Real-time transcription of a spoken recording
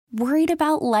Worried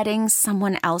about letting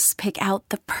someone else pick out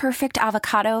the perfect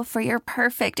avocado for your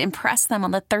perfect impress them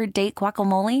on the third date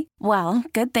guacamole? Well,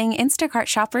 good thing Instacart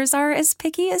shoppers are as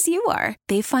picky as you are.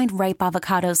 They find ripe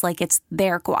avocados like it's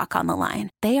their guac on the line.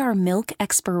 They are milk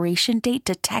expiration date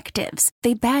detectives.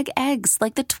 They bag eggs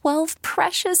like the 12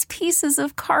 precious pieces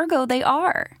of cargo they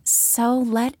are. So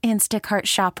let Instacart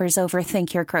shoppers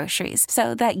overthink your groceries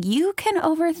so that you can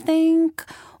overthink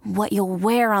what you'll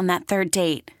wear on that third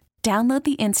date. Download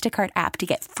the Instacart app to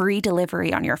get free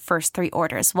delivery on your first 3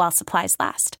 orders while supplies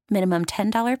last. Minimum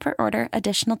 $10 per order.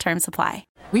 Additional terms apply.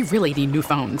 We really need new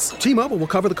phones. T-Mobile will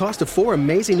cover the cost of 4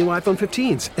 amazing new iPhone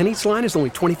 15s, and each line is only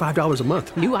 $25 a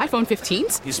month. New iPhone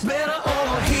 15s? It's better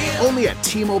over here. Only at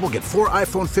T-Mobile, get 4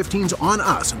 iPhone 15s on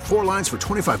us and 4 lines for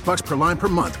 $25 per line per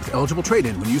month with eligible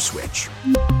trade-in when you switch.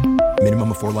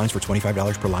 Minimum of 4 lines for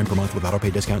 $25 per line per month with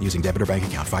autopay discount using debit or bank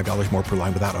account. $5 more per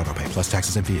line without autopay, plus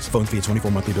taxes and fees. Phone fee at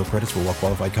 24 monthly bill credits for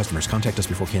well-qualified customers. Contact us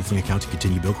before canceling account to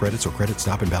continue bill credits or credit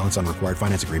stop and balance on required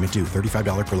finance agreement due.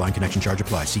 $35 per line connection charge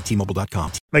applies. See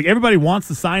T-Mobile.com. Like, everybody wants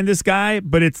to sign this guy,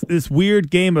 but it's this weird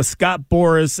game of Scott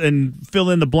Boras and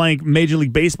fill-in-the-blank Major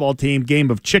League Baseball team game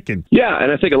of chicken. Yeah,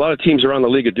 and I think a lot of teams around the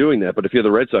league are doing that, but if you're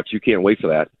the Red Sox, you can't wait for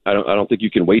that. I don't think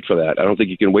you can wait for that. I don't think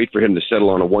you can wait for him to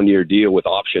settle on a 1-year deal with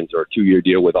options or a 2-year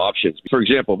deal with options. For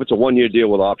example, if it's a 1-year deal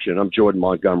with option, I'm Jordan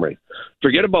Montgomery.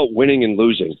 Forget about winning and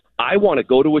losing. I want to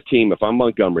go to a team, if I'm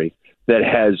Montgomery, that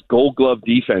has gold glove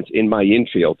defense in my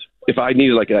infield. If I need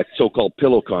like a so-called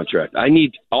pillow contract, I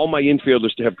need all my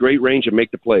infielders to have great range and make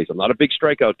the plays. I'm not a big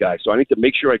strikeout guy, so I need to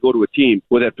make sure I go to a team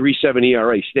where that 3.7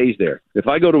 ERA stays there. If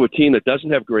I go to a team that doesn't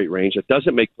have great range, that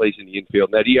doesn't make plays in the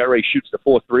infield, and that ERA shoots to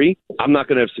 4.3, I'm not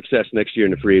going to have success next year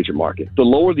in the free agent market. The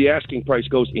lower the asking price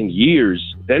goes in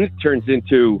years, then it turns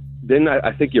into, then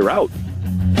I think you're out.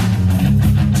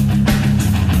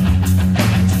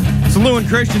 It's Lou and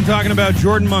Christian talking about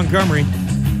Jordan Montgomery.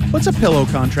 What's a pillow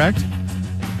contract?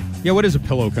 Yeah, what is a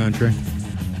pillow contract?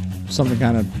 Something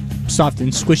kind of soft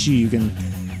and squishy you can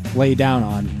lay down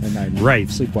on and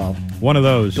sleep well. One of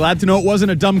those. Glad to know it wasn't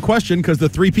a dumb question because the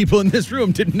 3 people in this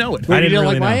room didn't know it. I didn't really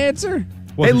like know. my answer?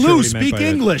 Wasn't hey, sure Lou, what he meant speak by that.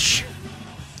 English.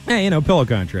 Hey, pillow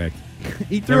contract.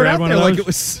 He threw it out there like it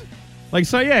was...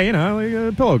 like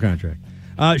a pillow contract.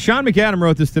 Sean McAdam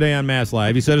wrote this today on Mass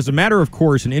Live. He said, as a matter of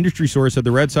course, an industry source said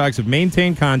the Red Sox have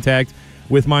maintained contact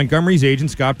with Montgomery's agent,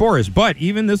 Scott Boras. But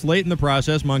even this late in the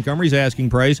process, Montgomery's asking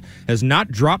price has not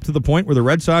dropped to the point where the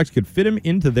Red Sox could fit him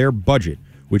into their budget,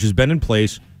 which has been in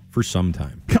place for some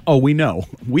time. Oh, we know.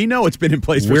 We know it's been in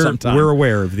place for some time. We're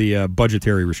aware of the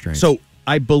budgetary restraints. So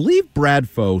I believe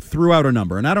Bradfo threw out a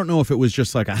number, and I don't know if it was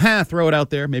just like throw it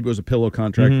out there. Maybe it was a pillow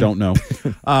contract. Don't know.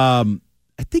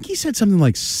 I think he said something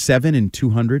like 7 and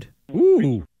 200.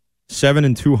 Ooh, 7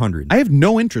 and 200. I have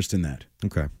no interest in that.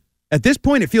 Okay. At this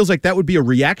point, it feels like that would be a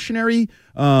reactionary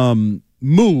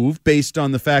move based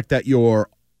on the fact that your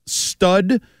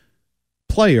stud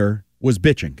player was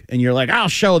bitching. And you're like, I'll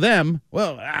show them.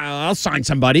 Well, I'll sign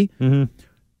somebody. Mm-hmm.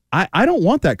 I don't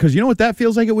want that because you know what that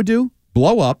feels like it would do?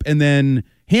 Blow up and then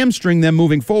hamstring them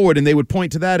moving forward, and they would point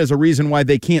to that as a reason why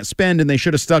they can't spend, and they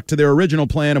should have stuck to their original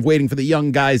plan of waiting for the young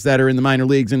guys that are in the minor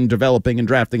leagues and developing and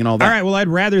drafting and all that. All right, well, I'd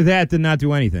rather that than not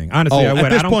do anything. Honestly, I would. At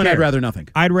this I don't point, care. I'd rather nothing.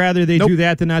 I'd rather they do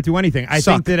that than not do anything. I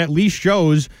think that at least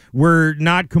shows we're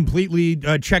not completely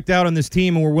checked out on this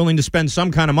team and we're willing to spend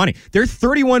some kind of money. They're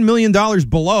 $31 million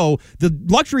below the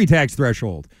luxury tax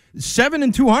threshold. 7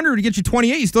 and 200 to get you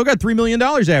 28. You still got $3 million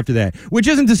after that, which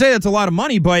isn't to say that's a lot of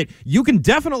money, but you can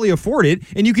definitely afford it,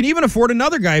 and you can even afford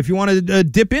another guy if you want to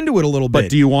dip into it a little bit. But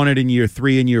do you want it in year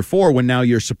 3 and year 4 when now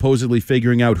you're supposedly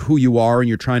figuring out who you are and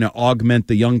you're trying to augment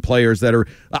the young players that are?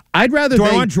 I'd rather. Do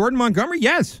I want Jordan Montgomery?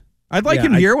 Yes. I'd like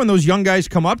him here when those young guys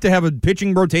come up to have a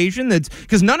pitching rotation. That's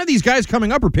because none of these guys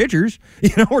coming up are pitchers.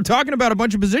 We're talking about a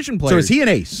bunch of position players. So is he an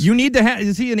ace? You need to have.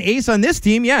 Is he an ace on this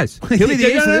team? Yes. He'll be the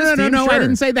ace on this team. No, sure. I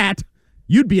didn't say that.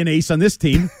 You'd be an ace on this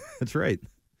team. That's right.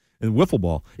 And wiffle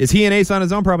ball. Is he an ace on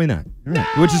his own? Probably not. No.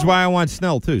 Which is why I want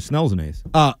Snell too. Snell's an ace.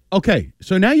 Okay.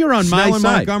 So now you're on Snell my and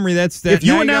side. Montgomery. That's that. If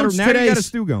you now announce you got a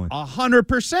stew going.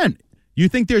 100%. You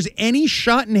think there's any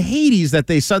shot in Hades that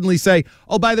they suddenly say,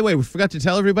 oh, by the way, we forgot to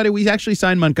tell everybody we actually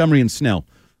signed Montgomery and Snell?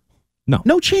 No.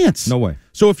 No chance. No way.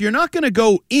 So if you're not going to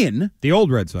go in. The old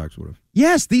Red Sox would have.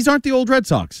 Yes, these aren't the old Red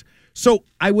Sox. So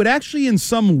I would actually, in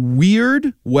some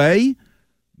weird way,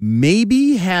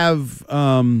 maybe have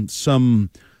some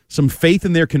faith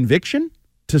in their conviction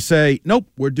to say, nope,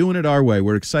 we're doing it our way.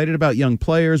 We're excited about young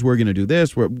players. We're going to do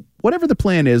this. Whatever the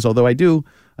plan is, although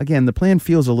the plan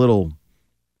feels a little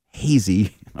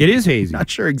hazy It is hazy. Not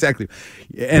sure exactly.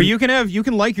 But you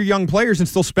can like your young players and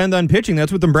still spend on pitching.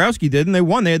 That's what Dombrowski did, and they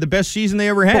won. They had the best season they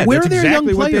ever had. But where That's are their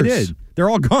exactly young what they players? did. They're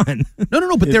all gone.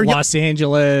 No. But they're Los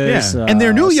Angeles. Yeah. and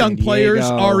their new San young players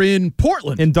Diego. are in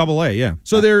Portland. In Double-A, yeah.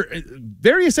 So they're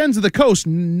various ends of the coast,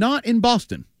 not in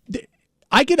Boston.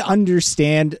 I could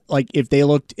understand, like, if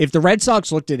the Red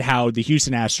Sox looked at how the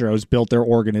Houston Astros built their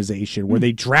organization, where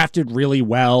they drafted really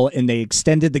well and they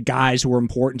extended the guys who were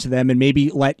important to them, and maybe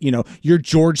let your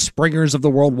George Springers of the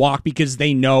world walk because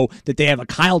they know that they have a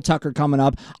Kyle Tucker coming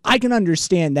up. I can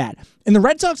understand that. And the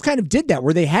Red Sox kind of did that,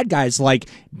 where they had guys like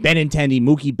Benintendi,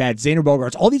 Mookie Betts, Xander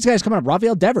Bogaerts, all these guys coming up,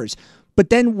 Rafael Devers.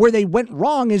 But then where they went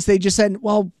wrong is they just said,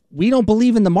 well, we don't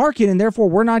believe in the market, and therefore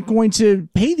we're not going to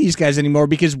pay these guys anymore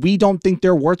because we don't think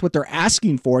they're worth what they're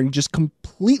asking for, and just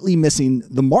completely missing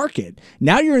the market.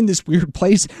 Now you're in this weird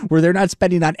place where they're not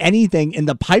spending on anything, and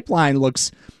the pipeline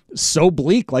looks so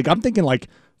bleak. Like, I'm thinking, like,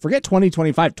 forget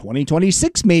 2025,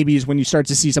 2026 maybe is when you start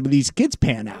to see some of these kids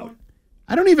pan out.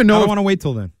 I don't even know. I don't want to wait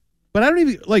till then. But I don't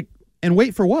even and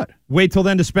wait for what? Wait till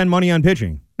then to spend money on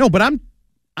pitching. No, but I'm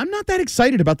not that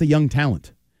excited about the young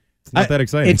talent. It's not that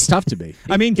exciting. It's tough to be.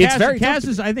 I mean, it's very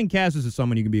Cassis. I think Cassis is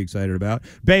someone you can be excited about.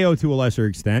 Bayo to a lesser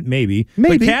extent, maybe.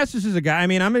 Maybe. But Cassis is a guy. I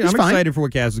mean, I'm excited for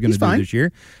what Cassis is going to do this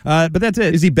year. But that's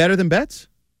it. Is he better than Betts?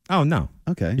 Oh no.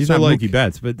 Okay, he's so not Mookie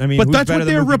Betts, but I mean, but who's that's better what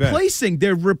than they're Mookie Betts? replacing.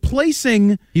 They're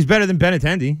replacing. He's better than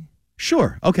Benintendi.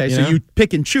 Sure. Okay, You so know? you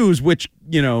pick and choose which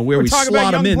where We're we talking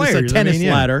slot about him young in. It's a players. tennis I mean,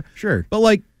 yeah, ladder. sure. But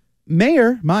like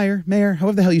Meyer,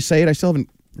 however the hell you say it, I still haven't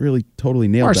really totally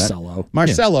nailed Marcelo. that.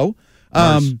 Marcelo.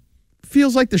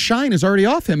 Feels like the shine is already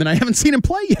off him, and I haven't seen him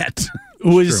play yet.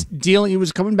 He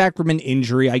was coming back from an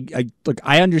injury.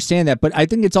 I understand that, but I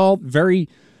think it's all very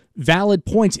valid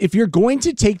points. If you're going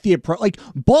to take the approach, like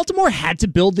Baltimore had to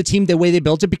build the team the way they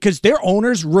built it because their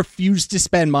owners refused to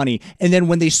spend money, and then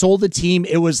when they sold the team,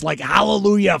 it was like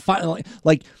hallelujah. Finally,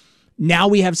 like. Now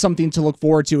we have something to look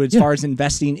forward to as far as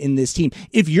investing in this team.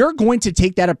 If you're going to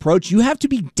take that approach, you have to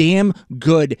be damn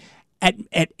good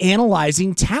at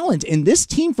analyzing talent. And this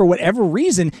team, for whatever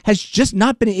reason, has just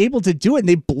not been able to do it. And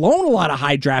they've blown a lot of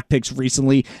high draft picks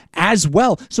recently as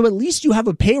well. So at least you have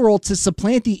a payroll to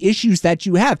supplant the issues that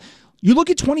you have. You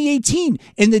look at 2018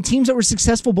 and the teams that were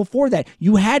successful before that.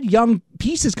 You had young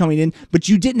pieces coming in, but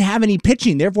you didn't have any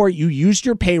pitching. Therefore, you used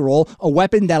your payroll, a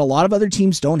weapon that a lot of other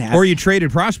teams don't have. Or you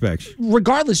traded prospects.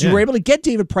 Regardless, you were able to get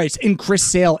David Price and Chris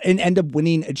Sale and end up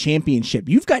winning a championship.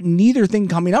 You've got neither thing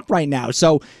coming up right now.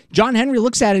 So John Henry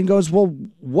looks at it and goes, well,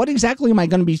 what exactly am I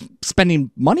going to be spending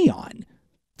money on?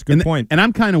 It's a good point. And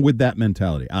I'm kind of with that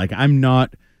mentality. Like, I'm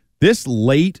not – this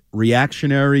late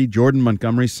reactionary Jordan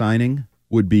Montgomery signing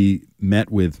would be met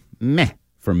with meh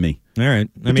from me. All right.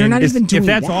 But they're not even doing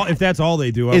that. If that's all they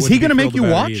do, is he going to make you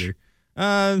watch?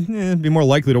 Be more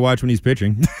likely to watch when he's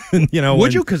pitching.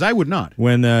 Would you? Because I would not.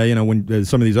 When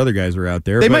some of these other guys are out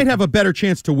there, they might have a better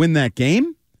chance to win that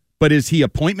game. But is he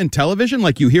appointment television?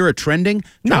 Like you hear it trending?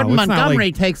 Jordan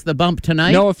Montgomery takes the bump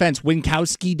tonight. No offense,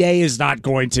 Winkowski Day is not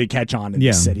going to catch on in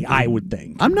the city, I would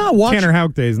think. I'm not watching. Tanner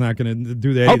Houck Day is not going to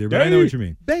do that either, but I know what you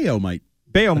mean. Bayo might.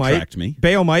 Bayo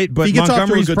might, but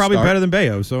Montgomery's probably better than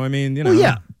Bayo. So, I mean, Well,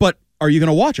 yeah, but are you going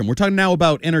to watch him? We're talking now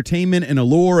about entertainment and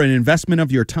allure and investment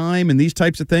of your time and these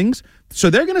types of things. So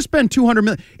they're going to spend $200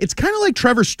 million. It's kind of like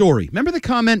Trevor's story. Remember the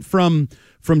comment from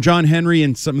John Henry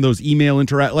and some of those email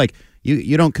like,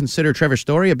 you don't consider Trevor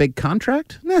Story a big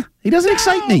contract? Nah, he doesn't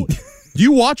excite me. Do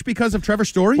you watch because of Trevor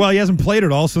Story? Well, he hasn't played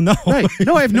at all, so no. Right.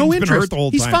 No, I have no He's interest. Been hurt the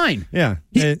whole He's time. fine.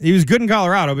 Yeah. He was good in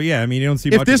Colorado, but yeah, I mean, you don't see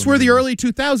much If this of him were the anymore. early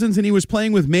 2000s and he was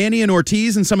playing with Manny and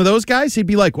Ortiz and some of those guys, he'd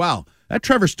be like, wow, that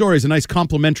Trevor Story is a nice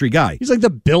complimentary guy. He's like the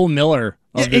Bill Miller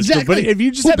of this exactly. group. But if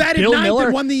you just Who have batted Bill ninth Miller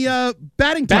and won the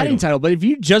batting title. But if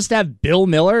you just have Bill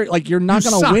Miller, like you're not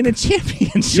going to win a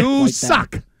championship. You like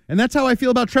suck. That. And that's how I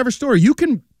feel about Trevor Story. You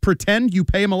can pretend you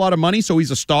pay him a lot of money so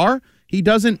he's a star. He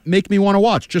doesn't make me want to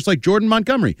watch, just like Jordan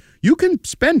Montgomery. You can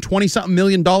spend $20-something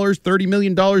million, $30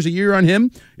 million a year on him.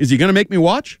 Is he going to make me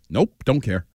watch? Nope, don't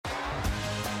care.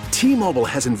 T-Mobile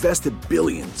has invested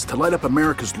billions to light up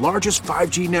America's largest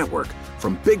 5G network,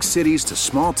 from big cities to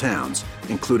small towns,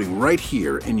 including right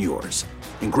here in yours.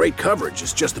 And great coverage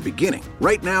is just the beginning.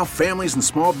 Right now, families and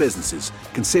small businesses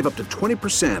can save up to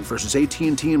 20% versus AT&T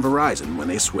and Verizon when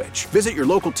they switch. Visit your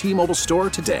local T-Mobile store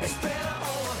today.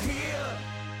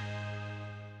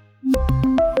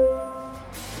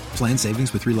 Plan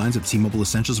savings with 3 lines of T-Mobile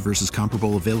Essentials versus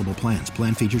comparable available plans.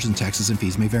 Plan features and taxes and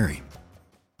fees may vary.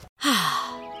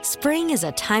 Spring is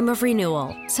a time of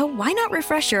renewal, so why not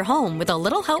refresh your home with a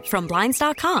little help from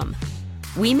Blinds.com?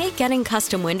 We make getting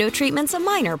custom window treatments a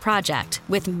minor project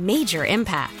with major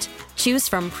impact. Choose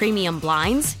from premium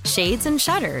blinds, shades, and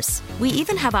shutters. We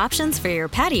even have options for your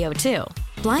patio, too.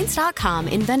 Blinds.com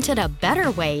invented a better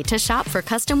way to shop for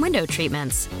custom window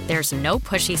treatments. There's no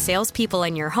pushy salespeople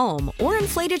in your home or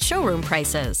inflated showroom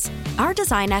prices. Our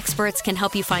design experts can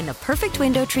help you find the perfect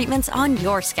window treatments on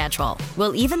your schedule.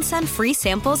 We'll even send free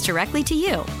samples directly to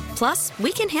you. Plus,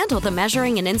 we can handle the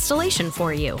measuring and installation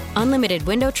for you. Unlimited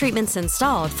window treatments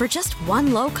installed for just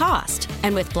one low cost.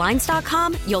 And with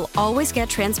Blinds.com, you'll always get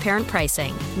transparent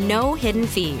pricing. No hidden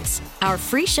fees. Our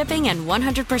free shipping and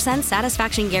 100%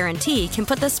 satisfaction guarantee can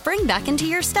put the spring back into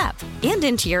your step and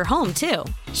into your home, too.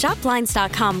 Shop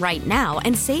Blinds.com right now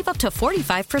and save up to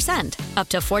 45%. Up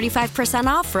to 45%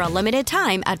 off for a limited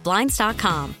time at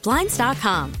Blinds.com.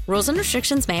 Blinds.com. Rules and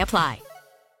restrictions may apply.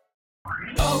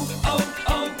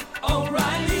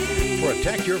 O'Reilly.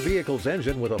 Protect your vehicle's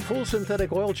engine with a full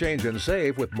synthetic oil change and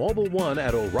save with Mobile One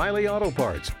at O'Reilly Auto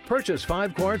Parts. Purchase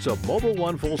 5 quarts of Mobile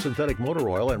One full synthetic motor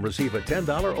oil and receive a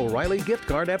 $10 O'Reilly gift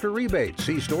card after rebate.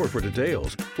 See store for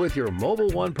details. With your Mobile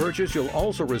One purchase, you'll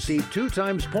also receive 2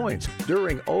 times points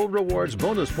during O Rewards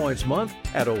Bonus Points Month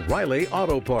at O'Reilly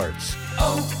Auto Parts.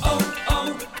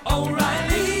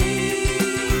 O'Reilly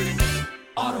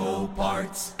Auto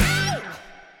Parts.